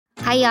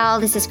Hi, y'all.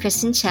 This is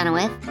Kristen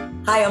Chenoweth.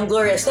 Hi, I'm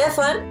Gloria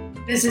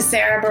Estefan. This is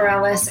Sarah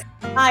Bareilles.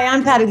 Hi,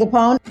 I'm Patti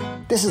LuPone.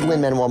 This is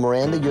Lin-Manuel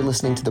Miranda. You're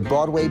listening to the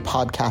Broadway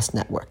Podcast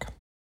Network.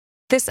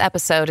 This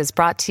episode is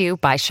brought to you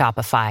by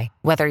Shopify.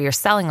 Whether you're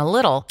selling a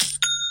little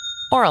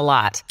or a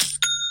lot,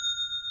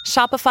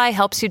 Shopify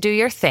helps you do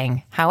your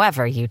thing,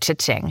 however you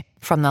cha-ching.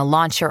 From the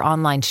launch your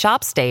online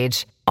shop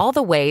stage, all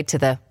the way to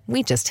the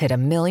we just hit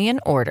 1 million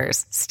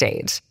orders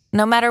stage.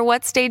 No matter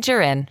what stage you're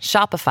in,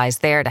 Shopify's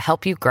there to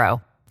help you grow.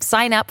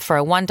 Sign up for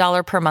a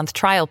 $1 per month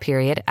trial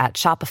period at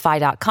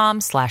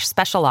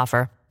shopify.com/special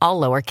offer,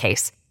 all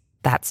lowercase.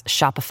 That's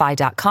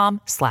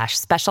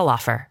shopify.com/special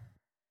offer.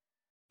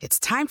 It's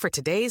time for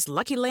today's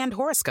Lucky Land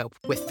horoscope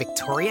with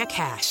Victoria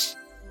Cash.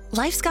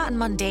 Life's gotten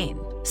mundane,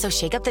 so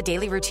shake up the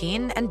daily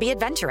routine and be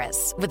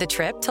adventurous with a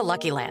trip to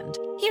Lucky Land.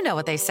 You know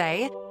what they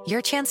say,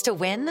 your chance to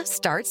win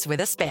starts with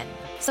a spin.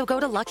 So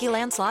go to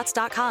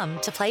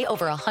LuckyLandSlots.com to play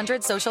over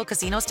 100 social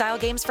casino-style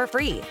games for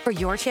free for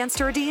your chance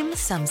to redeem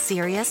some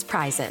serious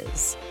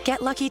prizes.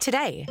 Get lucky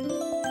today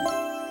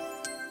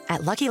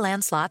at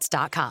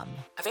LuckyLandSlots.com.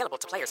 Available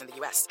to players in the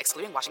U.S.,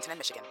 excluding Washington and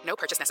Michigan. No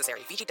purchase necessary.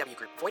 VGW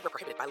Group. Void where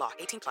prohibited by law.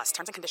 18+.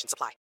 Terms and conditions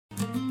apply.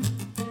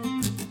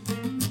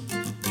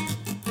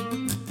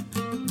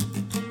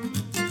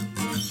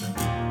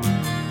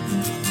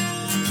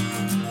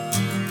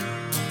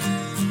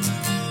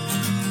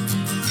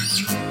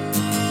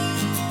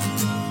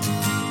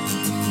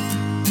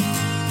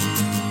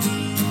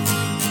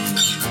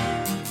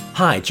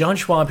 Hi, John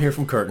Schwab here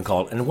from Curtain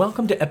Call, and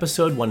welcome to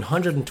episode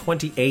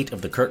 128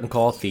 of the Curtain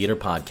Call Theater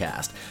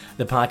Podcast,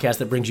 the podcast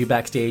that brings you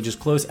backstage as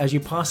close as you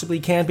possibly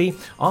can be,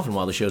 often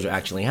while the shows are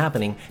actually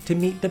happening, to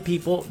meet the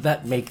people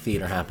that make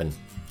theater happen.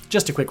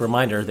 Just a quick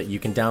reminder that you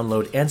can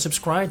download and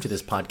subscribe to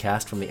this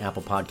podcast from the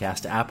Apple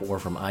Podcast app or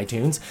from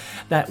iTunes.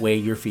 That way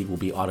your feed will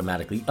be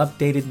automatically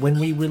updated when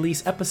we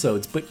release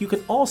episodes, but you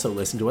can also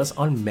listen to us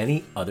on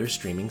many other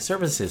streaming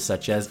services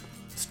such as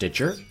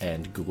Stitcher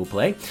and Google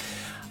Play.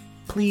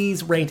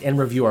 Please rate and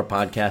review our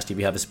podcast if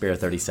you have a spare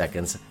 30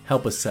 seconds.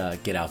 Help us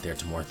get out there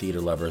to more theater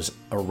lovers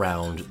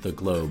around the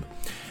globe.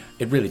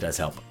 It really does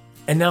help.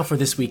 And now for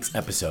this week's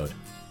episode.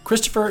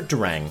 Christopher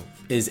Durang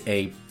is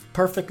a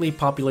perfectly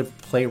popular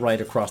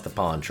playwright across the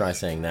pond. Try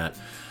saying that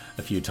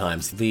a few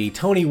times. The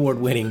Tony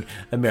Award-winning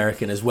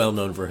American is well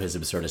known for his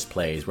absurdist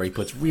plays, where he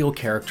puts real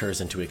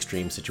characters into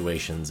extreme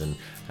situations and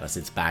kind of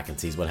sits back and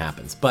sees what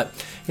happens. But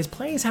his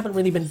plays haven't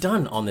really been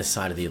done on this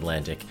side of the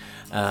Atlantic,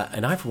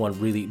 and I, for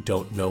one, really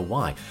don't know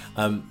why.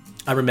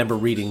 I remember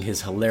reading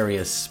his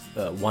hilarious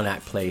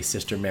one-act play,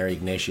 Sister Mary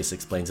Ignatius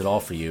Explains It All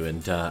for You,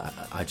 and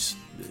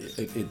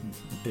it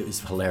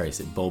was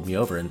hilarious. It bowled me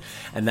over, and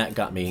that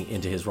got me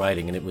into his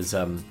writing, and it was...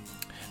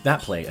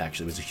 That play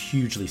actually was a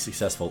hugely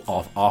successful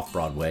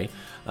off-Broadway,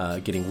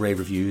 getting rave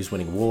reviews,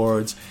 winning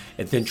awards.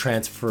 It then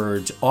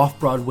transferred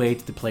off-Broadway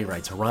to the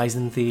Playwrights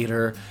Horizon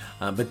Theater,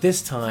 but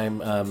this time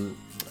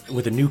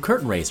with a new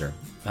curtain raiser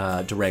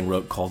Durang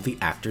wrote called The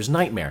Actor's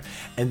Nightmare.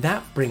 And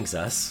that brings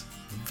us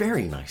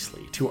very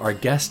nicely to our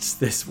guests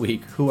this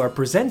week, who are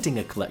presenting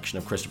a collection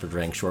of Christopher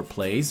Durang short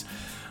plays,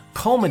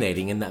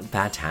 culminating in that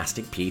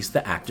fantastic piece,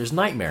 The Actor's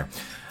Nightmare.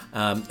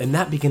 And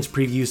that begins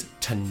previews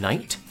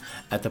tonight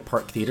at the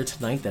Park Theatre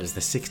tonight. That is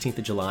the 16th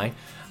of July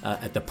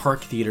at the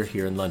Park Theatre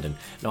here in London.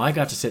 Now, I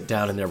got to sit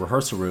down in their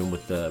rehearsal room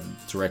with the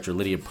director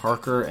Lydia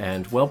Parker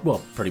and,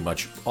 well, pretty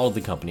much all of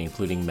the company,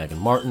 including Megan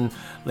Martin,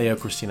 Leo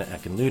Christina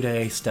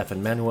Ekenlude,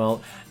 Stefan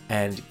Manuel,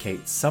 and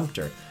Kate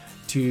Sumpter,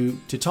 to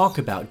talk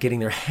about getting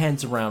their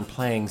hands around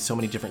playing so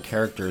many different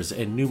characters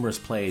in numerous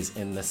plays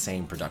in the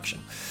same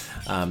production.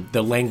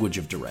 The language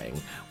of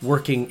Durang,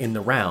 working in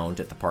the round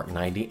at the Park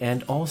 90,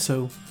 and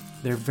also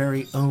their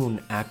very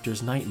own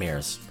actors'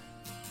 nightmares.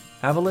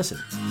 Have a listen.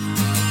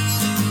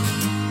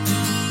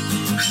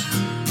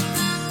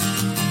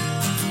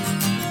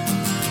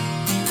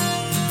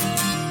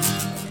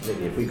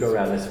 If we go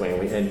around this way,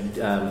 and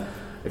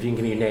if you can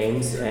give me your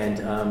names and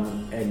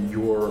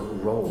your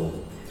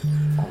role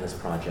on this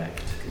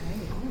project.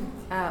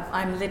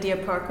 I'm Lydia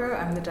Parker.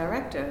 I'm the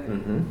director.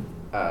 Mm-hmm.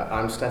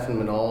 I'm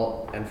Stefan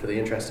Manol, and for the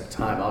interest of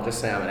time, I'll just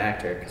say I'm an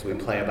actor, because we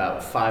play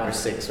about 5 or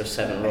 6 or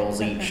 7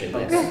 roles each in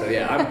this. So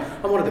yeah,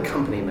 I'm one of the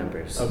company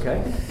members.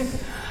 Okay.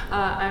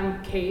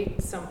 I'm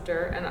Kate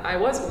Sumpter, and I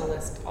was going to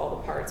list all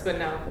the parts, but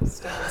now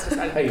Stefan's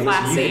decided to be You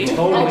classy. can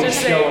totally I'll just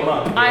show say them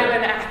up. I'm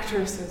an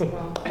actress as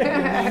well.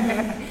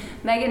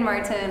 Megan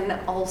Martin,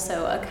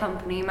 also a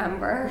company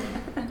member.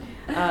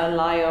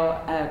 Lio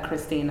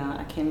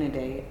Christina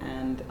Akinlade,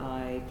 and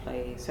I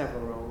play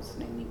several roles,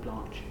 namely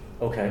Blanche.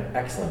 Okay,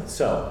 excellent.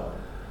 So,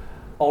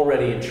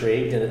 already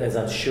intrigued, and as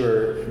I'm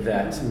sure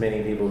that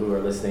many people who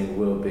are listening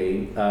will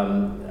be,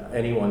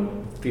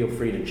 anyone feel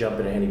free to jump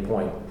in at any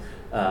point,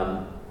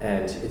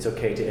 and it's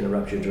okay to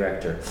interrupt your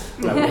director.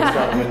 I'm going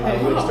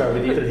to start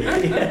with you.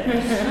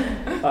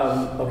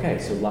 Okay,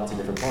 so lots of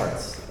different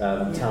parts.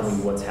 Tell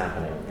me what's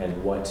happening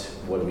and what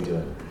are we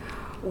doing?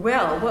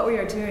 Well, what we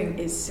are doing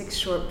is 6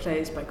 short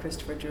plays by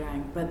Christopher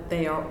Durang, but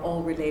they are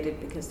all related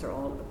because they're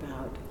all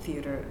about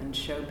theatre and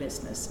show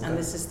business. Okay. And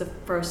this is the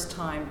first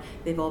time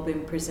they've all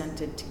been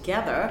presented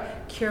together,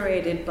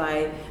 curated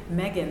by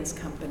Megan's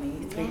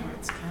company, Three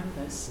Hearts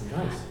Canvas.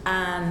 Nice.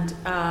 And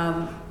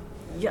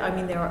yeah, I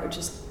mean, there are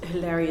just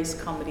hilarious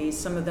comedies.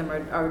 Some of them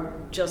are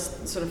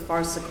just sort of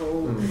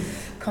farcical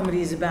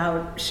comedies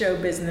about show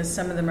business.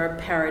 Some of them are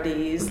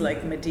parodies,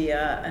 like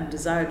Medea, and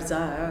Desire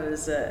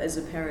is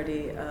a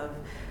parody of,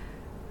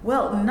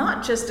 well,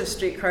 not just of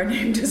Streetcar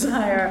Named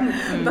Desire,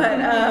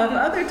 but of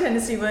other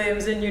Tennessee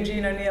Williams and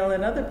Eugene O'Neill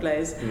and other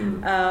plays.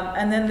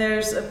 And then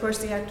there's, of course,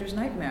 The Actor's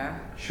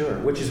Nightmare. Sure,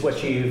 which is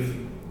what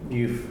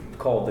you've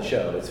called the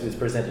show. It's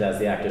presented as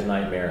The Actor's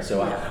Nightmare.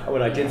 So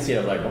when I did see it, I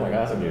was like, oh my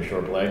gosh, that's going to be a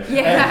short play.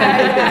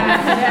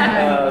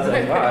 I was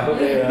like, wow, I hope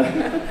they...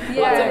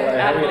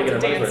 how are we going to get a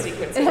dance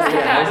sequence? I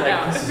was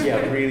like, this is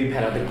really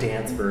pad out the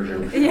dance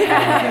version.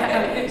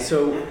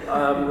 So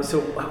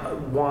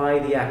why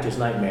The Actor's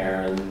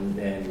Nightmare,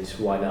 and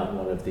why not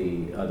one of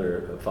the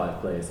other 5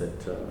 plays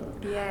that...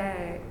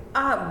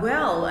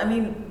 Well, I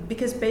mean,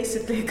 because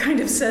basically it kind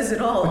of says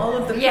it all. All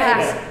of the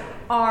plays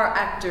are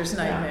actors'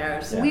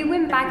 nightmares. We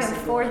went back and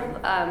forth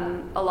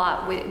a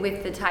lot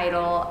with the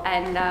title,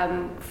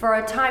 and for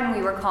a time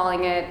we were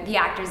calling it The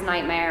Actor's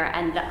Nightmare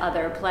and the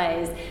Other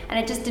Plays, and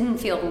it just didn't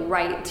feel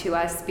right to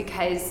us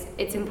because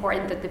it's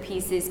important that the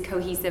piece is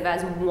cohesive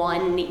as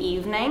one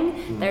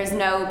evening. There's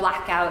no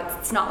blackouts.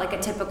 It's not like a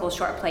typical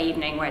short play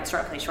evening where it's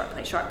short play, short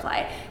play, short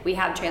play. We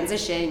have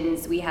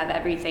transitions, we have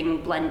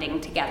everything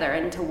blending together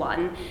into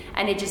one,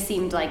 and it just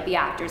seemed like The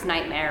Actor's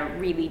Nightmare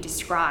really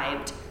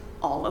described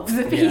all of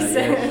the pieces.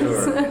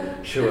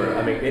 Sure.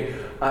 I mean,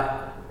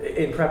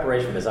 in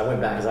preparation for this, I went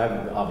back because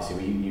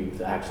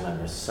The Actor's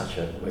Nightmare is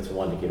it's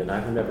one to give, and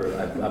I remember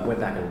I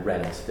went back and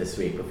read it this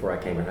week before I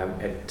came here,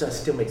 and it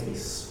just still makes me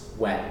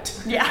sweat.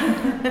 Yeah.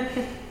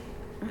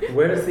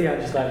 Where does The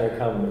Actor's Nightmare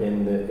come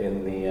in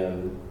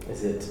the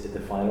is it the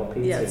final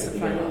piece? Yeah, it's the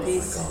final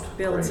piece.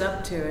 Builds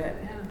up to it.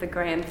 The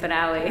grand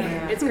finale.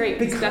 It's great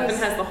because Stefan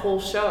has the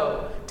whole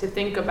show to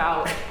think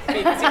about,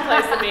 because he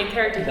plays the main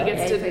character. He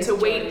gets to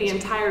wait the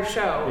entire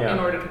show in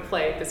order to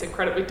play this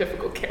incredibly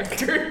difficult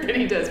character that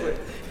he does with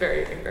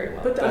very, very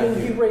well. But I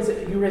mean, you raise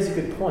a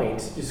good point.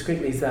 Just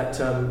quickly, is that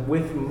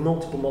with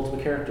multiple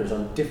characters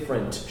on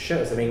different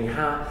shows. I mean,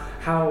 how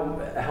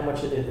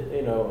much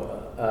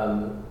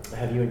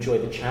have you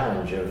enjoyed the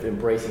challenge of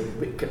embracing?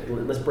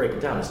 Let's break it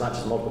down. It's not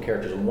just multiple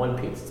characters in one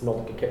piece. It's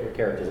multiple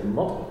characters in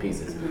multiple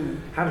pieces.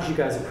 How did you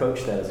guys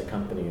approach that as a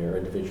company or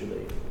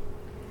individually?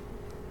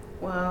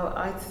 Well,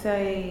 I'd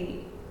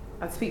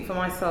speak for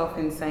myself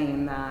in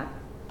saying that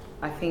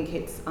I think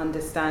it's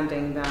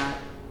understanding that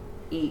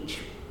each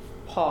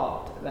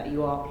part that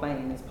you are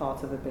playing is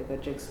part of a bigger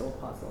jigsaw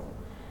puzzle,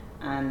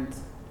 and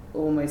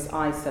almost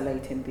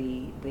isolating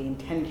the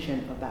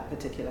intention of that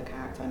particular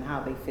character and how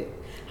they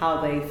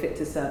fit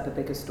to serve the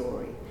bigger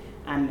story,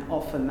 and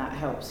often that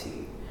helps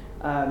you.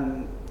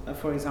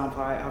 For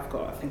example, I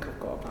think I've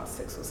got about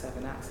 6 or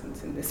 7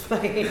 accents in this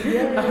play.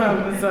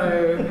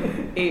 So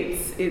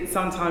it's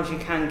sometimes you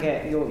can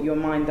get your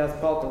mind does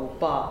boggle,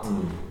 but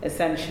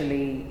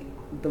essentially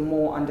the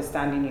more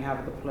understanding you have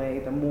of the play,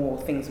 the more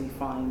things we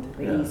find,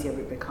 the easier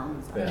it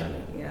becomes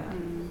actually.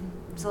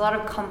 There's a lot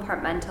of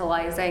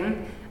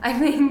compartmentalizing. I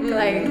think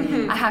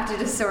I have to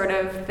just sort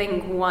of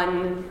think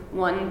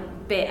one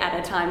bit at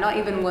a time, not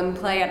even one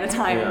play at a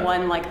time.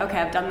 One okay,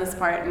 I've done this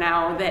part,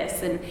 now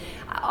this, and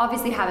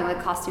obviously having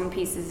costume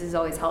pieces is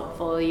always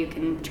helpful. You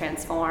can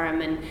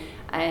transform,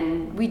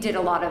 and we did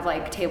a lot of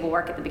table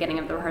work at the beginning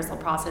of the rehearsal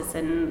process,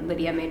 and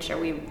Lydia made sure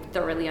we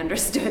thoroughly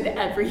understood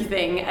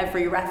everything,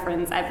 every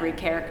reference, every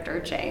character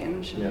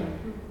change.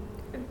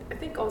 I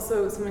think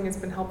also something that's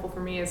been helpful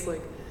for me is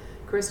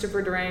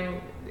Christopher Durang,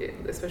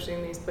 especially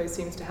in these plays,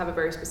 seems to have a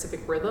very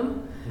specific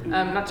rhythm,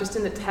 not just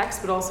in the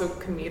text, but also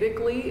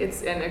comedically.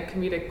 It's in a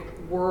comedic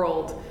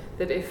world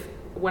that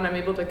when I'm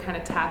able to kind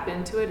of tap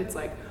into it, it's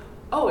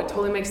oh, it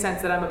totally makes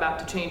sense that I'm about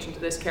to change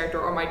into this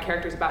character, or my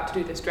character's about to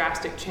do this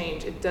drastic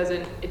change. It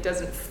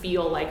doesn't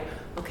feel like,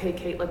 okay,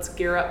 Kate, let's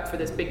gear up for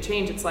this big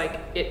change. It's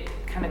it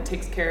kind of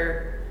takes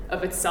care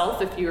of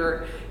itself if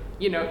you're,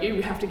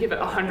 you have to give it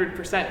 100%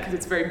 because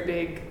it's very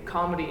big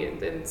comedy,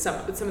 and some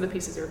of the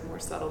pieces are more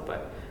subtle.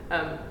 But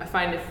I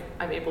find if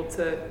I'm able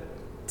to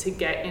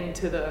get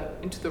into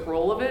the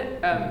role of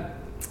it,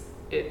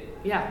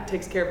 it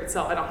takes care of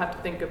itself. I don't have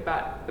to think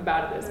about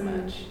it as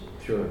much.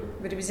 Sure.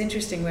 But it was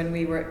interesting when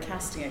we were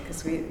casting it,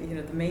 because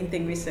the main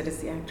thing we said is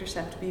the actors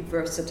have to be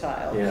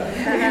versatile.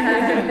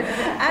 And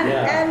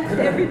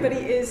everybody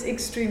is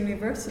extremely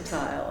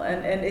versatile,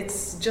 and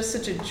it's just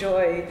such a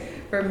joy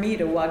for me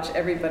to watch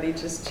everybody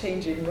just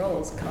changing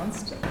roles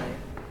constantly.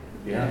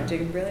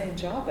 Doing a brilliant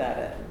job at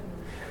it.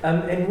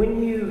 And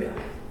when you,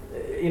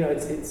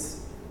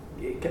 it's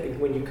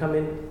when you come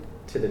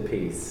into the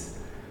piece,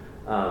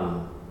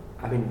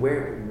 I mean,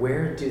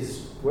 where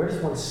does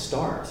one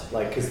start?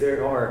 Because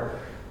there are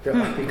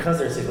Because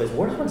there's 6 plays,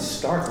 where does one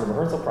start in the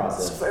rehearsal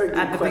process? It's a very good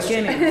At the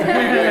question. beginning.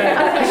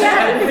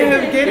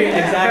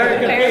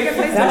 Exactly. Very good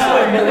place to That's start.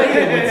 what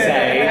Malia would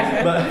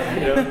say. But,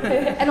 you know.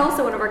 And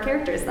also one of our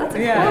characters. That's a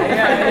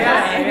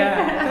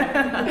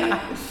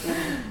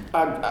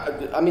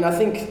I mean, I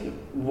think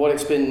what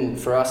it's been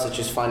for us is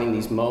just finding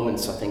these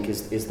moments. I think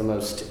is the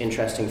most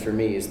interesting for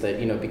me. Is that,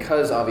 you know,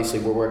 because obviously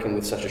we're working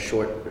with such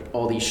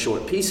all these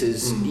short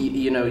pieces.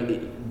 You know,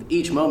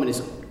 each moment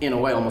is in a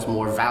way almost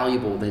more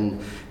valuable than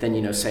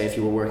you know, say if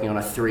you were working on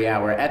a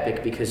 3-hour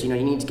epic, because, you know,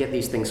 you need to get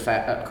these things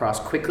across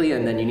quickly,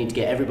 and then you need to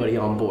get everybody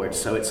on board.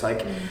 So it's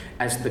like,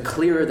 as the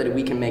clearer that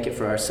we can make it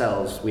for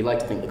ourselves, we like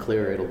to think the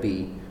clearer it'll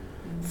be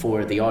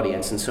for the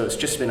audience. And so it's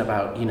just been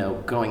about, you know,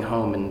 going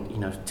home and, you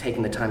know,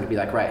 taking the time to be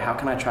like, right, how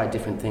can I try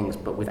different things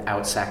but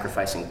without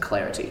sacrificing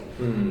clarity?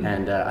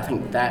 And I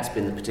think that's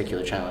been the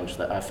particular challenge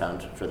that I've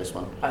found for this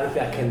one. I think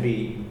that can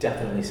be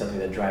definitely something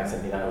that drags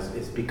something out.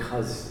 It's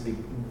because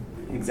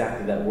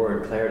exactly that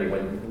word, clarity,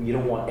 when you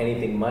don't want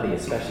anything muddy,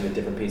 especially with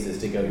different pieces,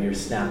 to go, you're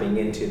snapping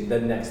into the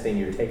next thing,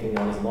 you're taking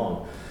on as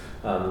long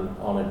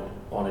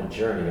on a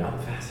journey. I'm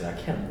fascinated.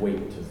 I can't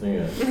wait to see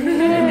it.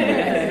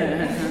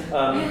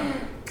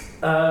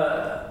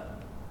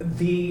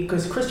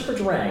 Because Christopher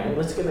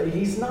Durang,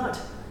 he's not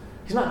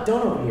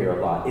done over here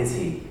a lot, is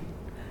he?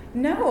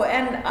 No,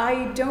 and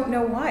I don't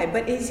know why,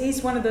 but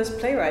he's one of those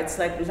playwrights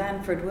like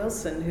Lanford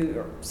Wilson, who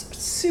are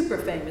super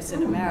famous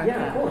in America.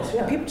 Yeah, of course,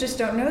 yeah. And people just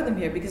don't know them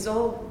here because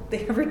all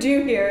they ever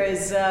do here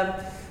is,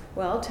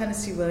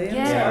 Tennessee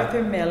Williams,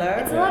 Arthur Miller.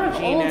 It's a lot of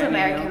old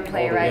American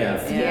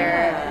playwrights here,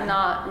 Yeah.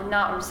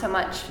 not so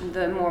much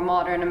the more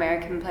modern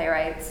American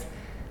playwrights.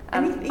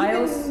 Even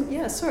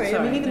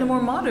the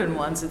more modern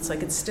ones, it's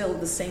like it's still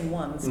the same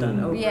ones done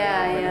over and over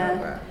and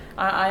over.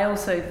 I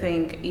also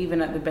think,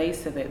 even at the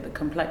base of it, the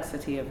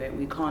complexity of it,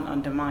 we can't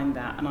undermine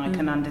that. And I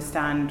can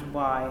understand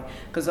why,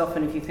 because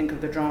often if you think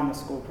of the drama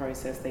school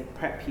process, they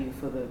prep you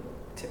for the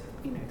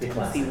classics. The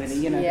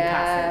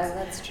classics.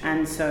 That's true.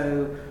 And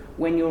so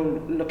when you're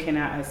looking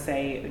at,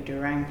 say, a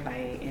Durang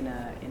play in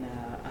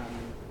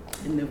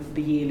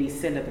the yearly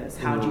syllabus,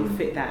 how do you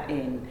fit that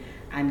in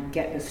and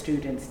get the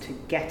students to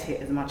get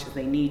it as much as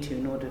they need to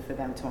in order for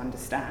them to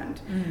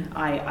understand?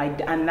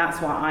 And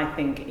that's why I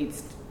think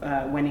it's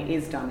when it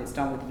is done, it's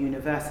done with the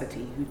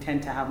university, who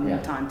tend to have more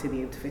time to be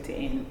able to fit it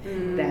in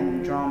than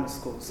the drama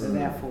school. So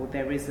therefore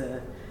there is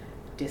a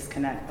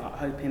disconnect, but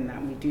hoping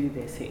that we do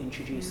this, it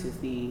introduces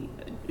the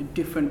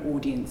different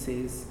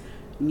audiences,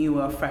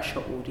 newer,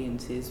 fresher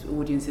audiences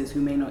who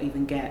may not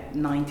even get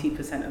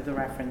 90% of the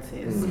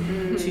references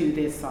to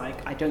this.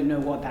 Like, I don't know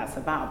what that's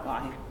about,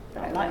 but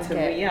I want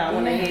to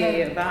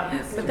hear about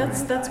this. But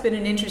that's been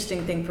an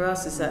interesting thing for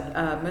us, is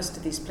that most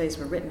of these plays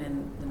were written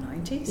in the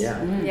 90s.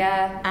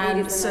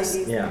 And so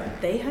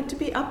they had to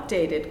be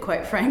updated,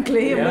 quite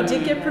frankly. And we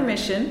did get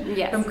permission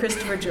from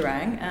Christopher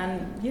Durang,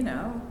 and you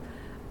know,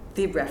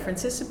 the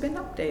references have been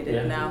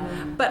updated now.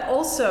 But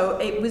also,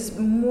 it was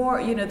more,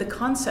 you know, the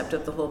concept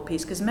of the whole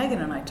piece, because Megan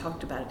and I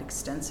talked about it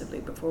extensively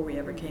before we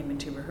ever came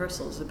into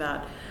rehearsals,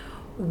 about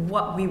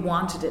what we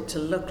wanted it to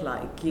look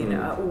like, you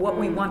know, what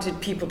we wanted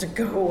people to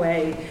go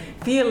away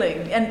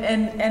feeling.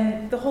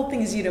 And the whole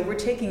thing is, you know, we're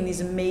taking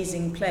these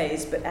amazing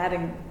plays, but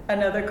adding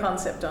another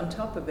concept on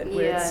top of it,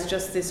 where it's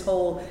just this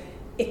whole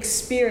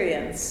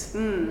experience,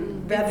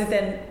 rather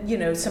than, you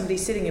know, somebody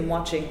sitting and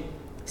watching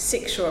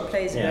 6 short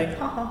plays and going,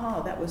 ha ha ha,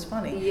 that was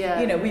funny.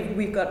 You know,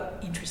 we've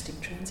got interesting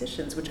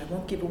transitions, which I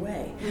won't give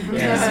away. So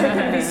it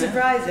could be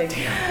surprising.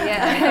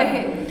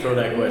 Throw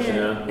that question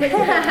out.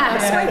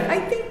 So I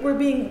think we're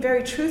being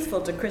very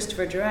truthful to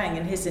Christopher Durang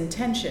and his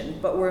intention,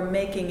 but we're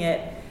making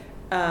it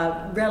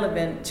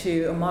relevant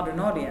to a modern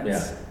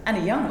audience and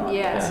a young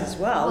audience as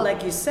well.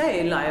 Like you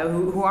say, Laya,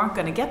 who aren't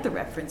going to get the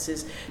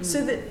references,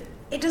 so that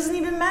it doesn't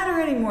even matter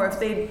anymore if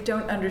they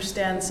don't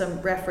understand some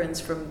reference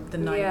from the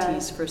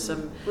 90s for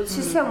some... Well, it's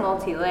just so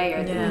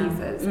multi-layered, the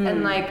pieces.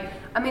 And like,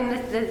 I mean,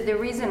 the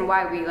reason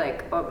why we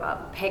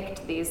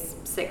picked these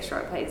 6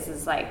 short plays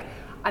is like,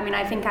 I mean,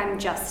 I think I'm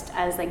just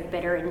as like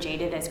bitter and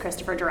jaded as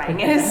Christopher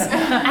Durang is,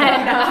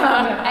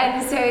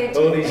 and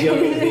so these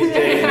youngsters these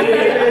days.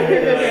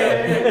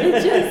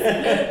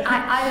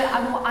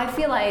 I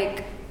feel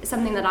like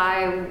something that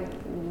I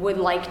would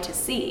like to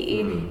see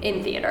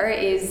in theater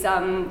is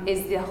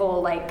the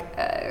whole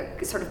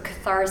sort of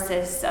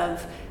catharsis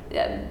of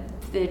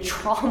the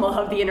trauma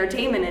of the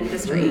entertainment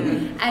industry,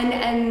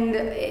 and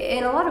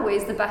in a lot of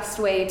ways the best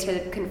way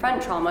to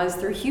confront trauma is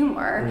through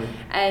humor,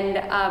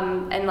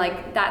 and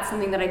like that's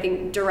something that I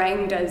think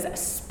Durang does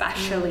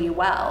especially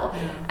well,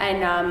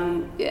 and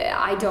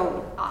I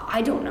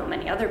don't know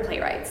many other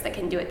playwrights that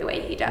can do it the way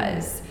he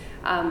does.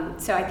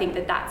 So I think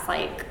that's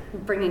like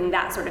bringing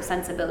that sort of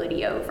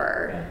sensibility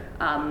over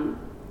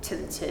to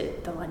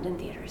the London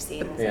theatre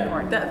scene is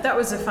important. That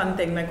was a fun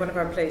thing. Like, one of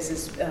our plays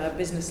is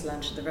Business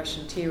Lunch at the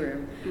Russian Tea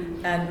Room,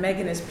 and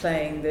Megan is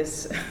playing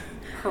this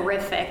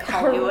horrific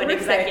Hollywood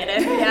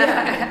executive.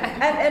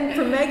 And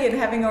for Megan,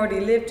 having already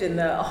lived in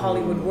the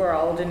Hollywood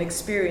world and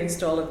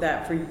experienced all of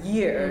that for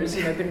years,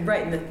 you know, been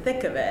right in the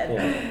thick of it.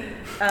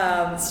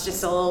 It's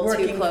just a little too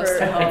working close for-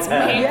 to home. It's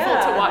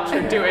painful to watch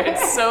her do it.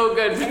 It's so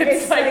good, but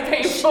it's like she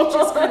painful.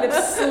 just kind of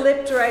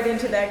slipped right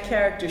into that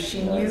character.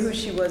 She knew who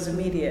she was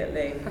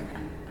immediately.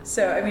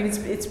 So I mean,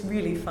 it's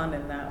really fun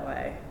in that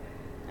way.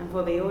 And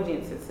for the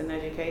audience, it's an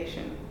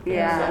education.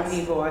 Yes. Some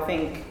people, I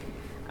think,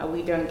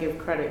 we don't give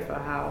credit for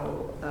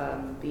how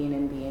being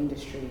in the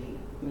industry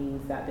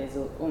means that there's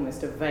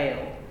almost a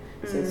veil.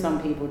 So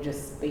some people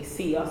they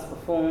see us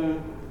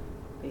perform,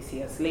 they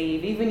see us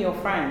leave. Even your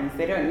friends,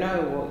 they don't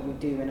know what you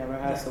do in a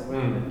rehearsal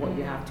room and what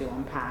you have to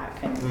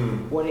unpack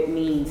and what it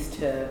means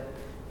to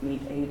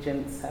meet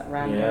agents at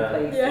random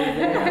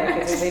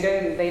places.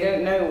 And they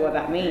don't know what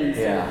that means.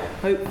 Yeah.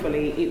 So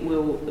hopefully it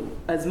will,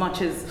 as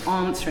much as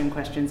answering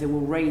questions, it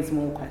will raise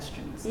more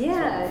questions.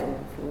 Yeah,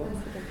 for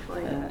that's a good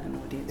point.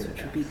 an audience,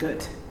 which would be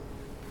good.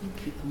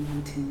 Keep them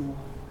wanting more.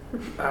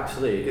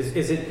 Absolutely.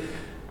 Is it?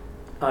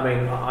 I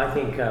mean, I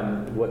think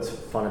what's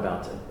fun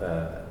about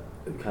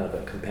kind of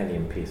a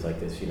companion piece like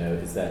this,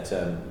 is that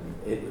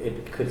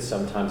it could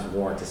sometimes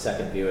warrant a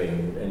second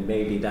viewing, and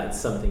maybe that's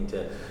something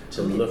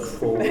to look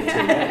forward to. Do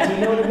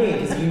you know what I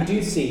mean? Because you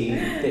do see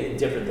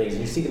different things,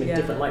 and you see them in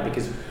different light.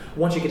 Because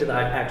once you get to the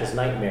actor's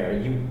nightmare,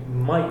 you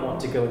might want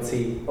to go and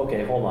see,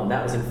 okay, hold on,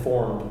 that was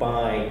informed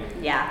by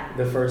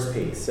the first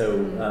piece.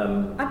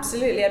 So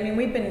Absolutely. I mean,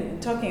 we've been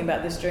talking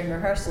about this during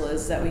rehearsal,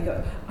 is that we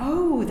go,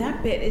 oh,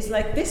 that bit is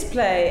like this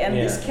play, and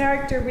this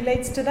character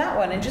relates to that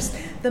one, and just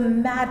the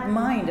mad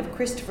mind of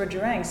Christopher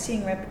Durang,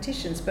 seeing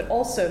repetitions, but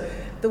also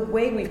the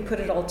way we've put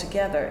it all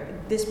together.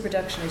 This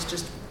production is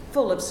just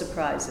full of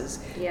surprises.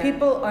 Yeah.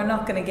 People are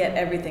not going to get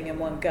everything in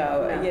one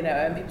go,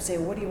 and people say,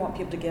 what do you want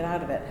people to get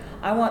out of it?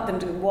 I want them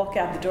to walk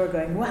out the door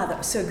going, wow, that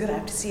was so good, I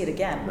have to see it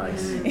again.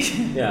 Nice.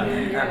 Yeah,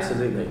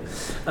 absolutely.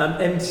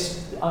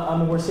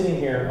 And we're sitting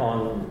here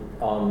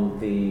on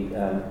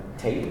the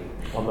tape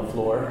on the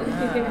floor,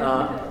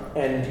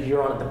 and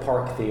you're on at the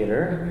Park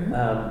Theatre,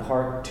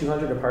 Park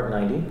 200 or Park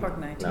 90? Park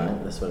 90. No,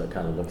 that's what it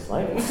kind of looks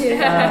like.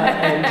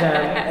 And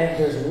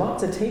there's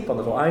lots of tape on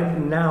the floor.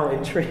 I'm now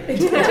intrigued.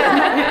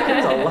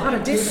 There's a lot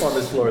of tape on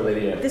this floor,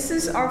 Lydia. This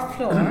is our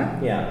floor.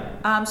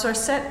 So our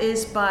set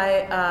is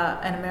by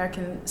an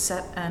American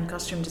set and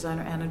costume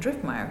designer, Anna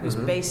Driftmeyer, who's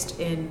based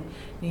in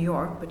New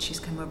York, but she's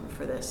come over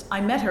for this. I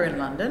met her in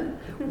London,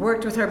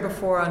 worked with her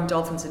before on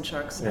Dolphins and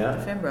Sharks at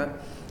the Fimbra,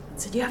 and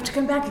said, you have to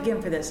come back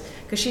again for this,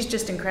 because she's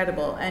just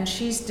incredible. And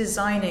she's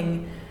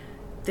designing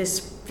this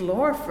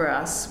floor for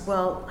us.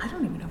 Well, I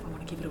don't even know if I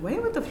want to give it away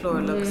what the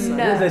floor looks like.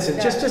 No,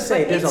 listen, just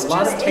say there's a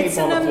lot of tape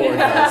on the floor,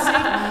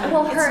 guys.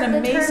 Well, It's an the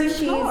amazing term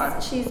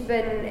floor. she's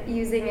been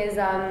using is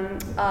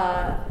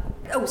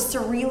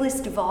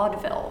surrealist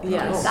vaudeville.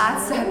 Yes.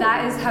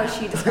 That is how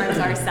she describes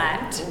our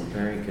set.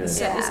 Very good. The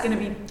set is going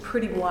to be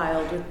pretty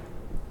wild with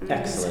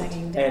Excellent.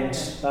 hanging down.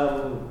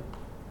 And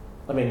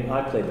I mean,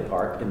 I played the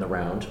Park in the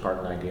round,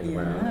 Park 90 in the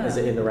round. Is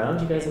it in the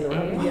round? You guys in the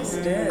round? Yes,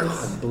 it is.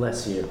 God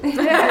bless you.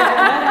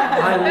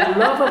 I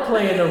love a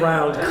play in the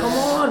round. Come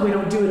on, we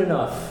don't do it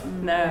enough.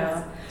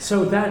 No.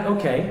 So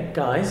okay,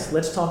 guys,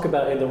 let's talk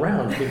about in the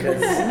round,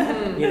 because,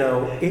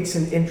 it's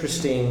an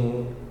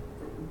interesting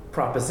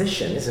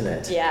proposition, isn't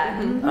it? Yeah.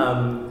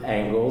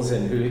 Angles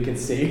and who you can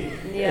see.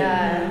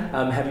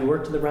 Yeah. Have you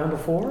worked in the round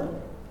before?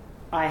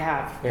 I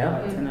have.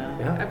 Yeah.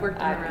 Yeah. I've worked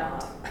in the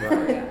round.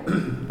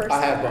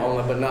 I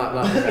have, but not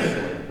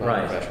professionally.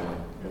 Right. Professionally.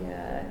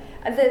 Yeah.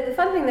 The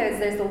fun thing though is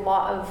there's a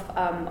lot of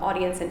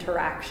audience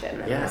interaction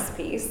in this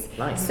piece.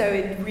 Nice. So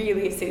it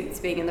really suits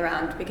being in the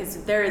round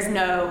because there is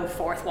no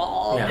fourth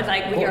wall. Yeah, It's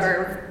like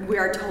we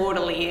are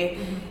totally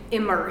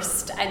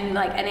immersed, and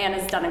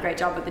Anna's done a great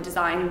job with the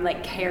design,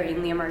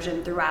 carrying the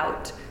immersion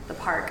throughout the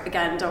park.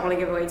 Again, don't want to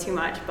give away too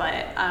much,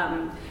 but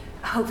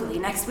hopefully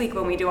next week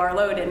when we do our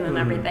load in and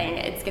everything,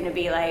 it's going to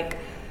be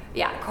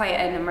quite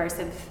an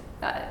immersive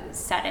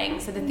setting,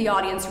 so that the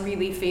audience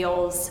really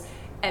feels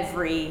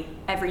every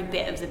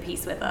bit of the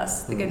piece with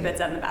us, the good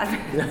bits and the bad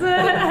bits.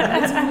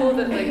 It's cool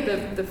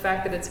that the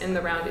fact that it's in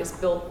the round is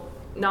built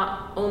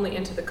not only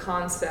into the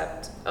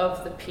concept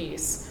of the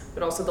piece,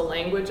 but also the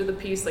language of the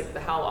piece, the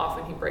how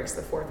often he breaks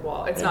the fourth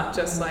wall. It's not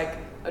just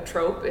a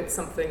trope, it's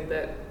something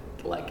that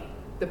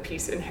the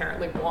piece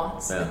inherently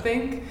wants, I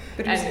think.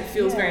 And it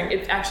feels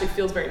it actually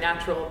feels very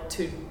natural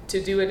to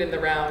do it in the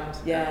round.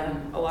 Yeah,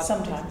 a lot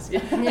sometimes. Some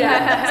of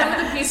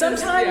the pieces,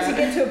 Sometimes you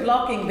get to a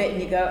blocking bit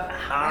and you go,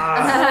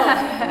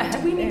 do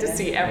we need to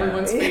see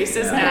everyone's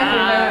faces?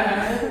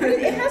 But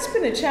it has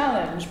been a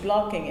challenge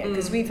blocking it,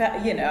 because we've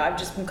had, I've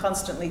just been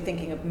constantly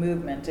thinking of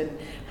movement and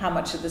how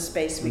much of the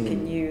space we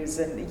can use,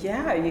 and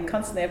you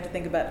constantly have to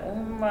think about,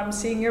 I'm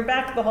seeing your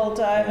back the whole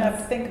time. I have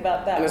to think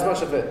about that. And as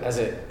much of it as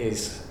it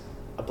is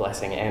a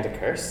blessing and a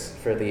curse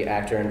for the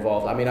actor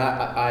involved, I mean,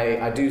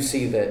 I do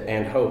see that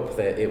and hope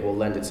that it will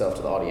lend itself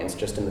to the audience,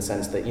 just in the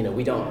sense that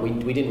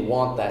we didn't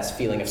want that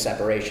feeling of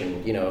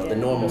separation, of the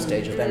normal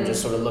stage of them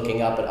just sort of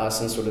looking up at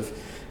us and sort of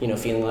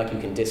feeling like you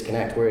can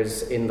disconnect,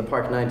 whereas in the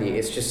Park 90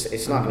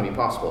 it's not going to be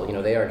possible.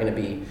 They are going to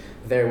be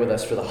there with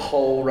us for the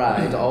whole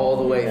ride all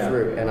the way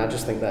through, and I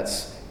just think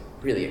that's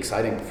really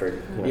exciting for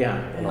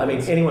I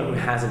mean, anyone who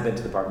hasn't been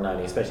to the Park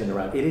 90, especially in the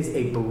Round, it is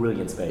a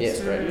brilliant space.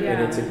 Yes, right.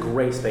 And it's a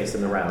great space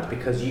in the Round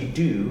because you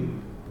do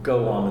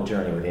go on the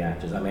journey with the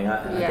actors. I mean,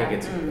 I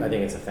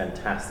think it's a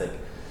fantastic.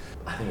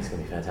 I think it's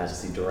going to be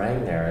fantastic to see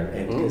Durang there,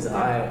 and because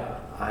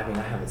I mean,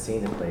 I haven't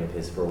seen a play of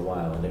his for a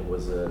while, and it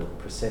was a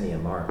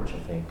Proscenium March, I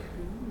think.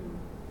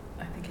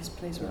 I think his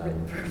plays were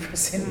written for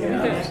Proscenium.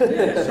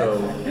 Yeah.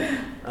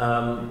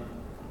 So.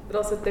 But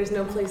also, there's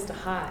no place to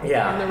hide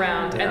Yeah. in the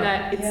Round, Yeah. and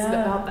that it's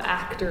about the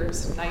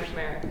actor's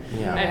nightmare.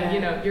 Yeah.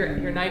 And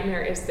your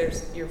nightmare is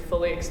you're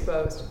fully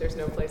exposed. There's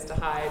no place to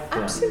hide.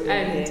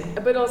 Absolutely.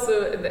 But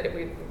also,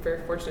 we're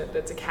very fortunate that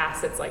it's a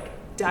cast that's like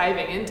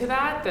diving into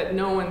that. That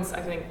no one's.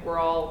 I think we're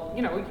all.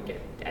 I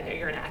know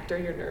you're an actor.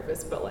 You're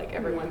nervous, but like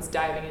everyone's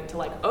diving into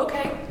like,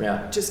 okay,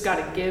 just got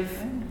to give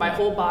my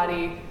whole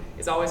body.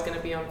 Is always going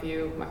to be on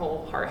view. My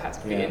whole heart has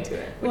to be into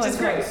it, which is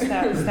great.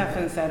 What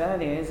Stefan said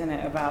earlier, isn't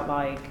it, about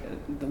like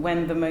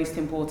when the most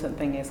important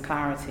thing is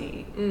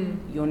clarity,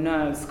 your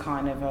nerves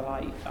kind of are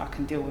like, I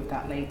can deal with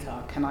that later.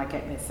 Can I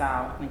get this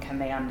out? And can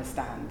they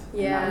understand?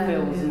 Yeah. And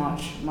that feels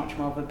much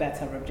more of a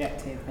better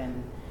objective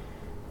than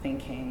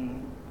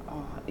thinking,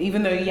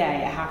 even though, it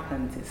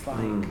happens, it's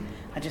like,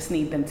 I just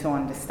need them to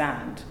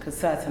understand. Because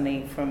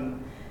certainly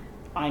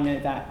I know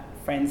that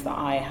friends that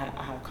I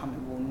have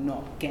coming will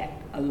not get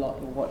a lot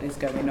of what is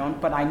going on,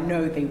 but I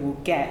know they will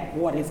get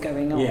what is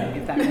going on,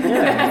 if that makes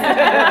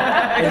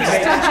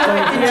sense.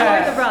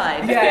 Enjoy the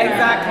ride.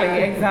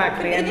 Yeah,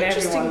 exactly. And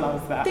interesting everyone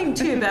loves that. thing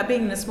too about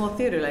being in a small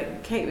theatre,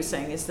 like Kate was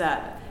saying, is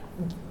that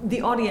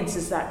the audience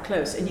is that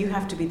close and you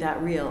have to be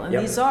that real. And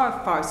these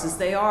are farces,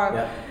 they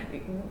are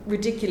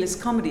ridiculous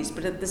comedies,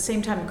 but at the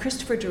same time,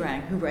 Christopher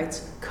Durang, who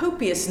writes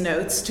copious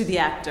notes to the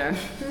actor,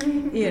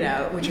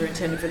 which are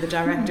intended for the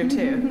director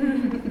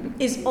too,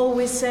 is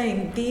always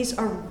saying these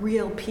are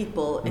real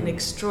people in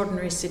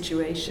extraordinary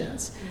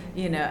situations,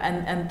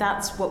 and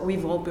that's what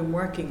we've all been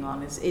working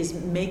on is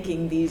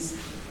making these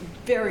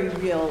very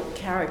real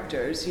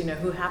characters,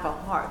 who have a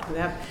heart, who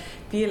have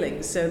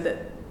feelings, so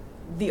that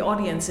the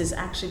audience is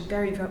actually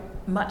very, very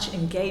much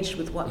engaged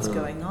with what's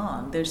going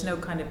on. There's no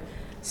kind of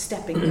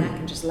stepping back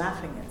and just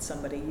laughing at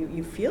somebody.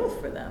 You feel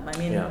for them. I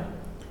mean,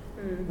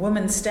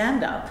 woman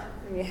stand up,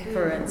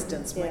 for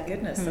instance. My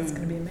goodness, that's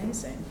going to be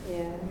amazing.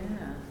 Yeah.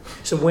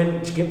 So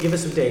give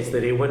us some dates,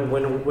 Lydia. When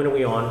are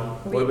we on?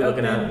 What are we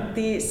looking at?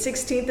 The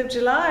 16th of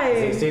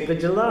July. 16th of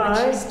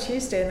July. Which is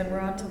Tuesday, and then we're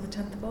on till the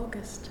 10th of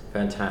August.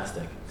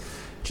 Fantastic.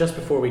 Just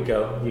before we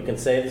go, you can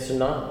say this or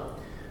not.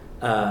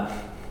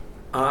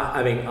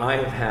 I mean,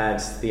 I've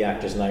had the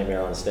actor's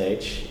nightmare on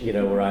stage,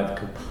 where I've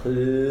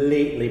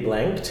completely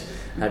blanked.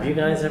 Have you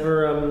guys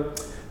ever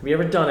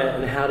done it,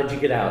 and how did you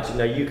get out?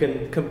 You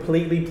can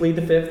completely plead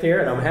the fifth here,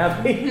 and I'm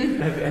happy.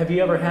 have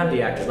you ever had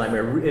the actor's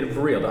nightmare for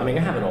real? I mean, I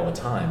have it all the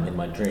time in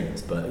my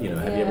dreams, but, have you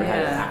ever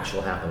had it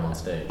actual happen on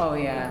stage? Oh,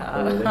 yeah.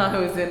 I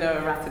was in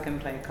a Rattigan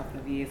play a couple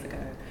of years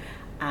ago,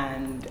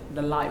 and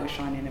the light was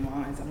shining in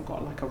my eyes, and I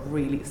got like a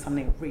really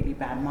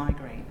bad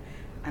migraine,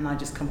 and I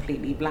just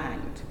completely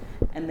blanked.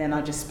 And then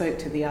I just spoke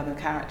to the other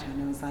character,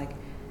 and I was like,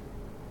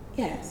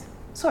 yes.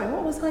 Sorry,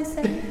 what was I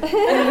saying?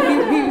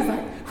 And he was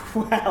like,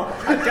 well,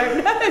 I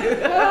don't know.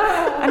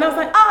 And I was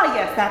like,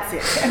 yes, that's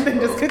it. And then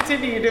just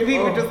continued, and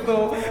people just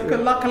thought, because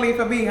luckily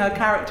for me, her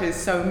character is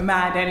so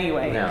mad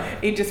anyway.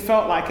 It just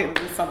felt like it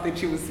was something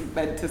she was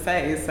meant to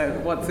say. So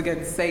once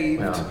again,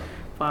 saved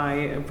by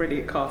a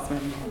brilliant cast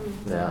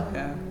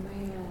member.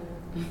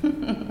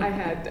 I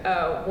had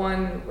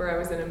one where I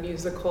was in a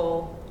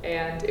musical,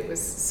 and it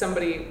was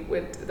somebody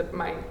with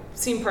my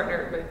scene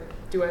partner, my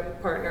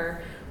duet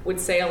partner, would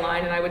say a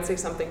line, and I would say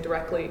something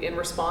directly in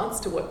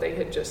response to what they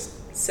had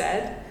just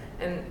said,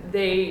 and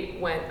they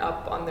went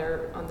up on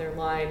their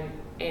line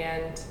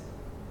and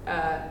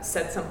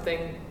said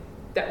something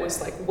that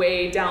was like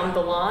way down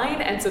the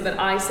line, and so then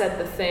I said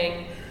the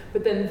thing.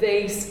 But then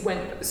they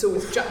went, so it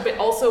was but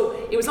also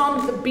it was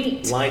on the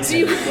beat. So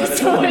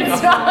it's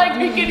not like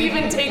we could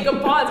even take a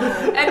pause.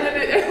 And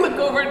then I look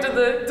over to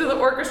the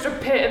orchestra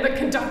pit, and the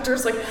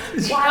conductor's like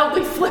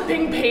wildly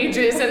flipping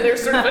pages, and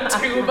there's sort of a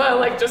tuba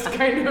like just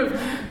kind of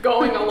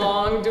going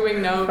along,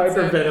 doing notes.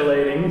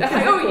 Hyperventilating.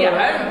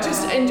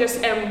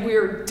 And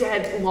we're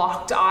dead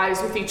locked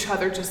eyes with each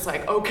other, just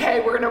like,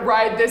 okay, we're gonna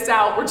ride this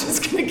out. We're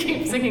just gonna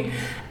keep singing.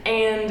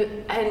 And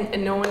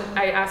no one,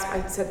 I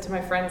said to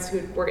my friends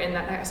who were in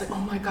that night, I was like,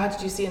 oh my God,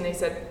 did you see? And they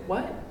said,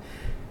 what?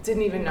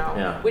 Didn't even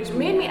know. Which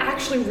made me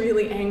actually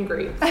really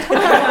angry.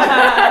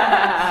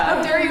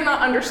 How dare you not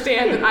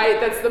understand that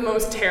that's the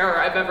most terror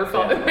I've ever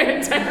felt in my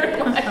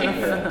entire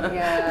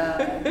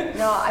life.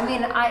 No, I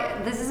mean,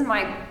 this is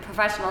my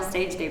professional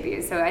stage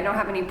debut, so I don't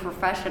have any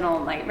professional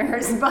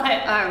nightmares,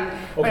 but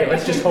okay,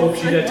 let's just hope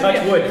she didn't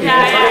touch wood. But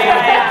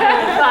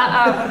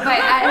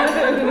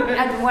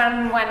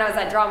when I was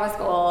at drama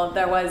school,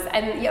 there was,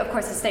 and of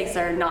course the stakes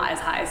are not as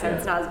high, so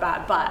it's not as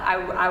bad, but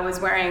I was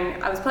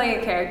playing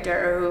a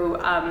character who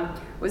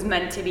was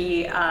meant to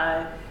be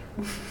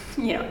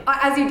you know,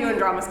 as you do in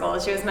drama school,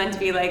 she was meant to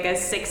be like a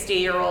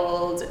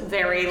 60-year-old,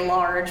 very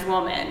large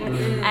woman,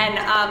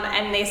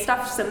 and they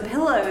stuffed some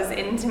pillows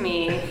into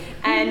me,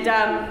 and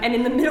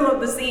in the middle of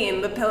the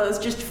scene, the pillows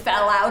just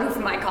fell out of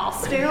my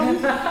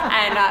costume,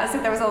 and so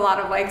there was a lot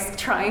of like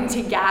trying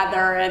to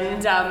gather,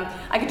 and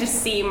I could just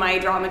see my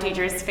drama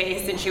teacher's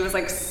face, and she was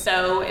like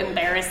so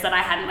embarrassed that I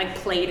hadn't like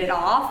played it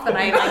off, that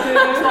I like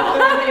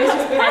it was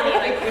just Penny,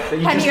 like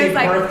Penny was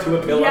like, birth to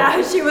a pillow.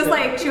 Yeah, she was,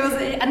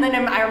 and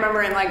then I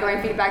remember in like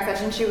my feedback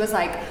session, she was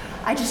like,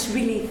 I just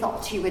really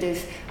thought you would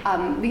have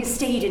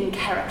stayed in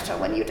character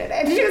when you did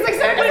it. She was like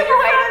so disappointed.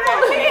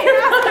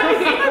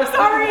 I'm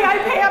sorry, I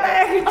panicked.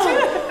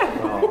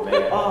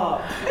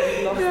 Oh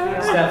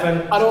man.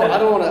 Stefan. I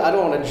don't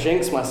want to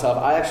jinx myself.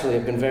 I actually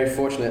have been very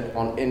fortunate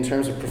in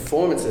terms of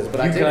performances, but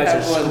I did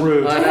have one.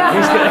 Screwed.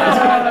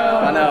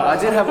 I know. I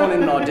did have one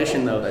in an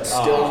audition though that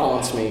still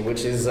haunts me,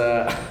 which is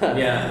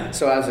yeah.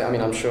 So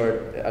I'm sure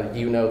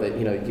you know that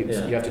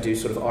you have to do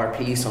sort of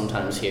RP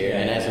sometimes here,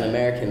 and as an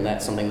American,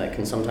 that's something that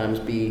can sometimes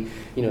be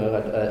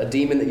a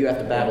demon that you have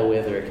to battle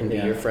with, or it can be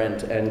your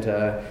friend. And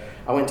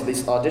I went to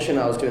this audition.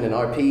 I was doing an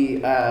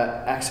RP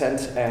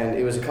accent, and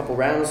it was a couple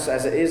rounds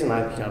as it is. And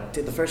I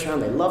did the first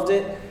round. They loved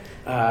it.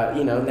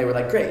 And they were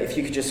like, great, if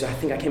you could just, I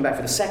think I came back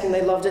for the second,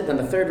 they loved it, then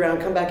the third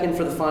round, come back in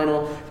for the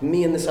final,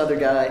 me and this other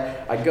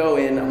guy, I go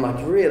in, I'm like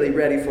really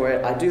ready for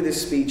it, I do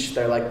this speech,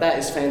 they're like, that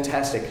is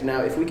fantastic,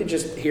 now if we could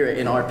just hear it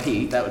in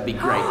RP, that would be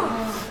great.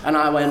 And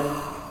I went,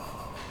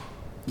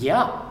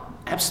 yeah.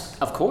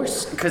 Of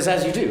course, because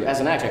as you do,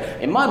 as an actor,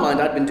 in my mind,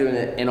 I'd been doing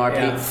it in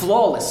RP,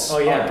 flawless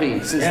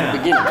RP since the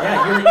beginning.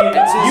 Yeah, you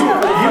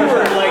were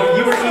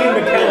Ian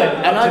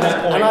McKellen, and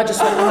I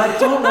just went, I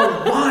don't know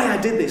why I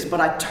did this,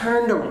 but I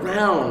turned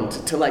around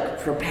to like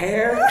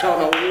prepare. I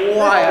don't know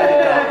why I did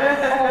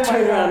that.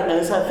 Turned around, and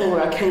it's that thing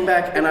where I came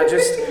back and I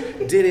just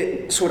did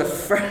it sort of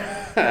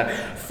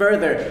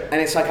further, and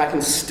it's like I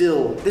can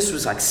still, this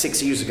was like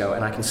 6 years ago,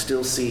 and I can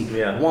still see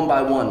one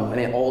by one, and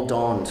it all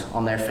dawned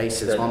on their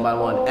faces one by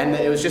one, and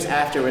it was just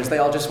afterwards, they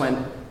all just went,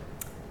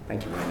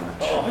 thank you very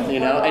much,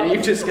 and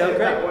you just go,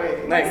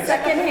 great, nice.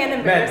 Secondhand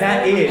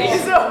embarrassment. Man,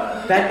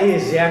 that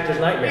is the actor's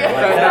nightmare. Like,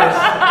 that is,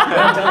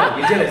 well done,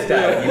 you did it,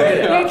 Steph, you did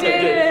it. You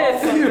did it!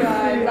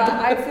 Oh God,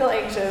 I feel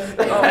anxious.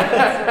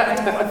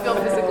 I feel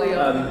physically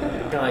ill.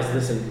 Guys,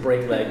 listen,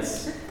 break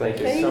legs. Thank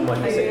you so much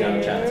for sitting down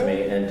and chatting to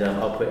me, and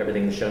I'll put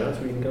everything in the show notes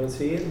where you can go and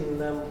see it, and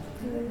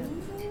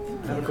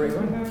have a great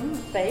one.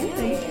 Thank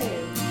you.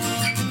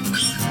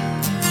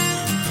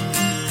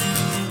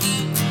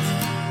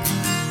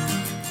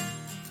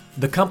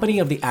 The Company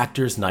of the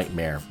Actor's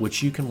Nightmare,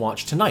 which you can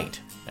watch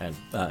tonight and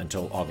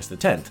until August the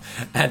 10th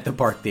at the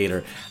Park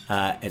Theatre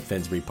at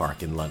Finsbury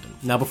Park in London.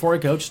 Now, before I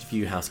go, just a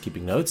few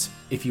housekeeping notes.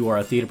 If you are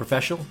a theatre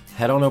professional,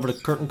 head on over to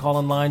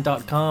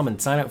curtaincallonline.com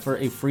and sign up for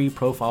a free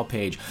profile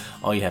page.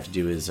 All you have to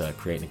do is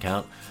create an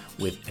account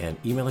with an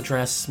email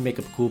address, make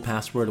up a cool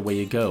password, away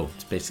you go.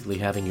 It's basically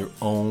having your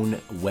own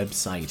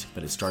website,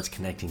 but it starts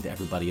connecting to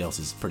everybody else.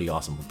 It's pretty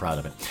awesome. We're proud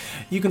of it.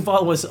 You can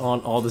follow us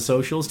on all the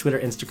socials, Twitter,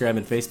 Instagram,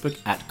 and Facebook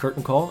at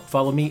Curtain Call.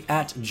 Follow me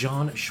at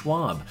John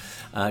Schwab,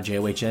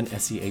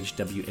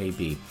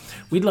 JOHNSCHWAB.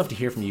 We'd love to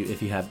hear from you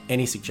if you have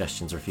any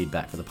suggestions or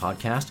feedback for the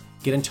podcast.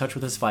 Get in touch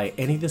with us via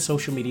any of the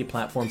social media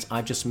platforms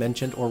I've just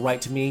mentioned, or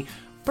write to me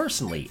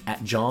personally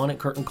at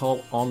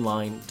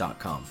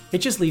john@curtaincallonline.com. It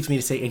just leaves me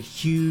to say a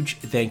huge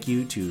thank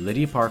you to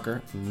Lydia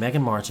Parker,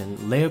 Megan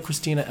Martin, Leo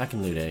Christina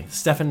Akinlude,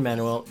 Stefan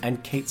Manuel,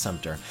 and Kate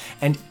Sumter,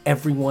 and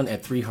everyone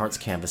at Three Hearts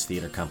Canvas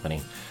Theatre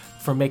Company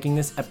for making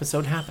this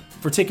episode happen.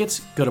 For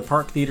tickets, go to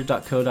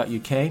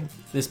parktheatre.co.uk.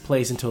 This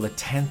plays until the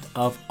 10th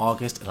of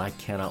August, and I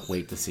cannot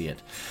wait to see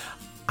it.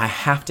 I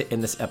have to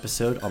end this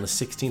episode on the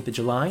 16th of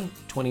July,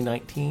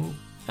 2019,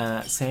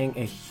 saying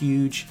a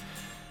huge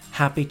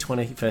happy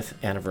 25th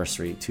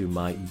anniversary to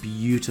my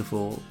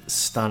beautiful,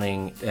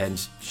 stunning,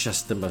 and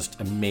just the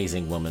most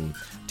amazing woman,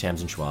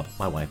 Tamsin Schwab,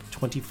 my wife.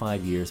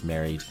 25 years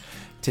married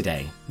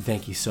today.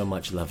 Thank you so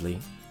much, lovely.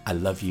 I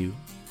love you.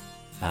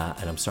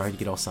 And I'm sorry to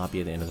get all soppy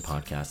at the end of the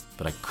podcast,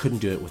 but I couldn't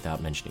do it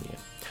without mentioning you.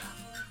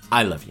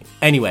 I love you.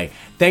 Anyway,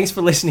 thanks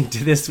for listening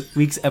to this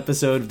week's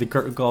episode of the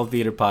Curtain Call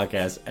Theater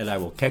Podcast, and I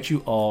will catch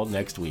you all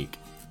next week.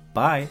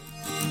 Bye.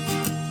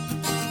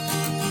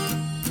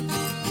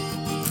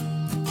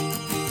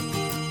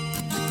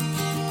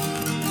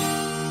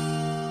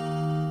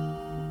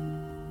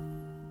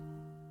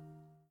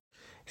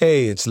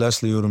 Hey, it's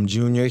Leslie Odom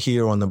Jr.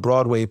 here on the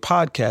Broadway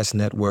Podcast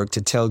Network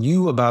to tell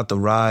you about the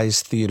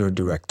Rise Theater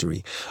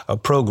Directory, a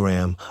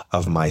program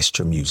of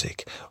Maestro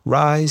Music.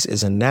 Rise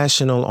is a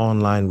national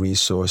online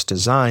resource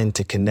designed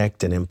to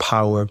connect and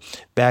empower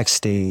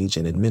backstage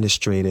and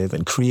administrative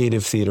and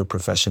creative theater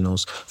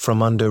professionals from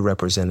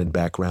underrepresented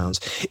backgrounds.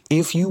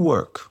 If you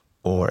work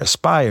or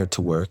aspire to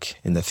work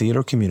in the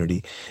theater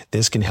community,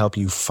 this can help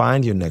you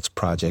find your next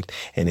project.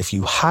 And if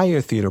you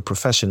hire theater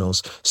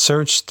professionals,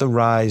 search the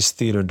Rise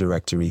Theater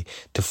Directory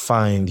to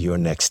find your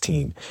next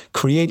team.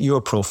 Create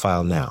your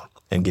profile now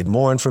And get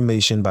more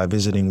information by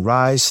visiting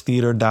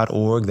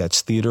risetheater.org.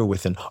 That's theater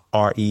with an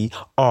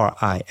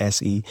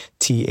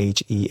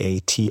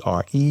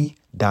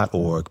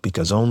RERISETHEATRE.org,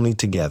 because only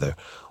together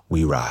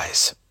we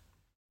rise.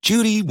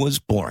 Judy was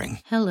boring.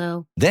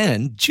 Hello.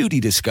 Then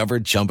Judy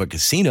discovered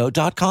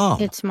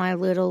ChumbaCasino.com. It's my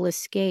little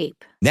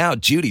escape. Now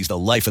Judy's the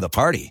life of the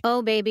party.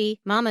 Oh,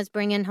 baby, mama's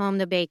bringing home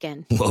the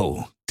bacon.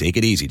 Whoa, take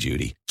it easy,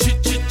 Judy.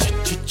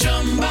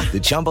 The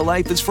Chumba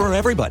life is for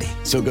everybody.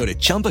 So go to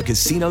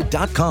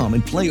ChumbaCasino.com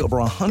and play over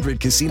 100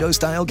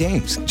 casino-style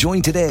games.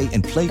 Join today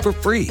and play for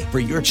free for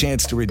your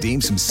chance to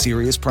redeem some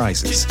serious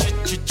prizes.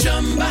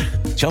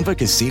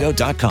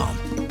 ChumbaCasino.com.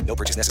 No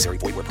purchase necessary.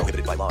 Void where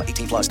prohibited by law.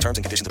 18+ terms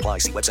and conditions apply.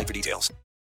 See website for details.